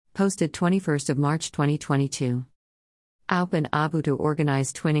Hosted 21st of March 2022. Aup and Abu to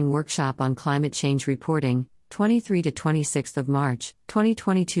organize Twinning Workshop on Climate Change Reporting, 23 to 26th of March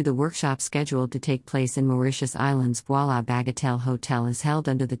 2022. The workshop scheduled to take place in Mauritius Islands Voila Bagatelle Hotel is held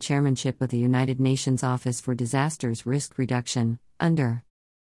under the chairmanship of the United Nations Office for Disasters Risk Reduction, UNDER.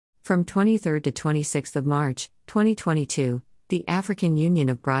 From 23rd to 26th of March 2022, the African Union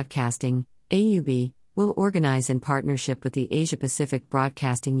of Broadcasting, AUB, will organize in partnership with the Asia-Pacific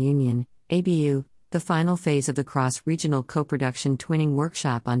Broadcasting Union, ABU, the final phase of the cross-regional co-production Twinning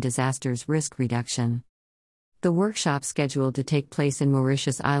Workshop on Disasters Risk Reduction. The workshop scheduled to take place in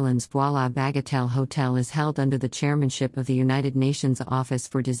Mauritius Islands Voila Bagatelle Hotel is held under the chairmanship of the United Nations Office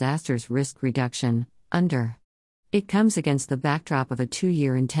for Disasters Risk Reduction, UNDER. It comes against the backdrop of a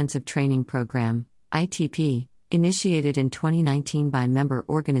 2-year intensive training program, ITP, initiated in 2019 by member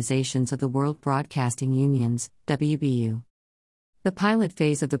organizations of the World Broadcasting Unions, WBU. The pilot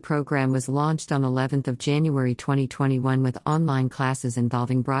phase of the program was launched on 11th of January 2021 with online classes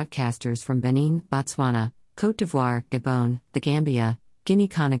involving broadcasters from Benin, Botswana, Côte d'Ivoire, Gabon, the Gambia,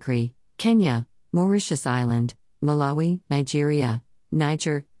 Guinea-Conakry, Kenya, Mauritius Island, Malawi, Nigeria,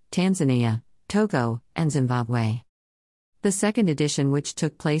 Niger, Tanzania, Togo, and Zimbabwe. The second edition, which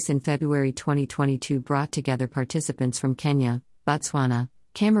took place in February 2022, brought together participants from Kenya, Botswana,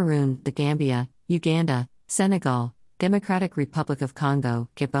 Cameroon, the Gambia, Uganda, Senegal, Democratic Republic of Congo,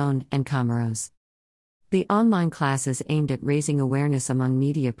 Gabon, and Comoros. The online classes aimed at raising awareness among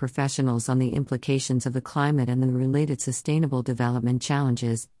media professionals on the implications of the climate and the related sustainable development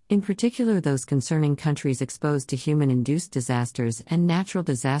challenges, in particular those concerning countries exposed to human-induced disasters and natural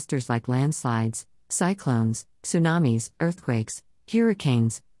disasters like landslides, cyclones, tsunamis, earthquakes,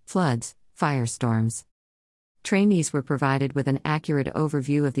 hurricanes, floods, firestorms. Trainees were provided with an accurate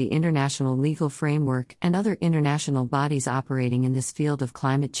overview of the international legal framework and other international bodies operating in this field of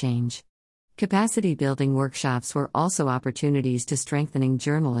climate change. Capacity building workshops were also opportunities to strengthening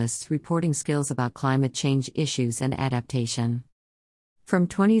journalists' reporting skills about climate change issues and adaptation. From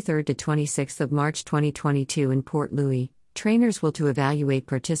 23rd to 26th of March 2022 in Port Louis, trainers will to evaluate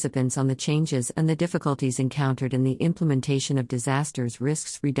participants on the changes and the difficulties encountered in the implementation of disasters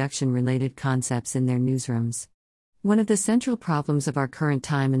risks reduction related concepts in their newsrooms. One of the central problems of our current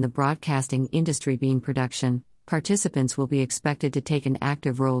time in the broadcasting industry being production, participants will be expected to take an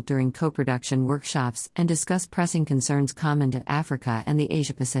active role during co-production workshops and discuss pressing concerns common to Africa and the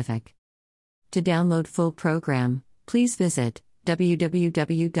Asia-Pacific. To download full program, please visit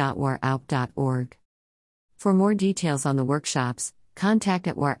www.waraup.org. For more details on the workshops, contact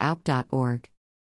at waraup.org.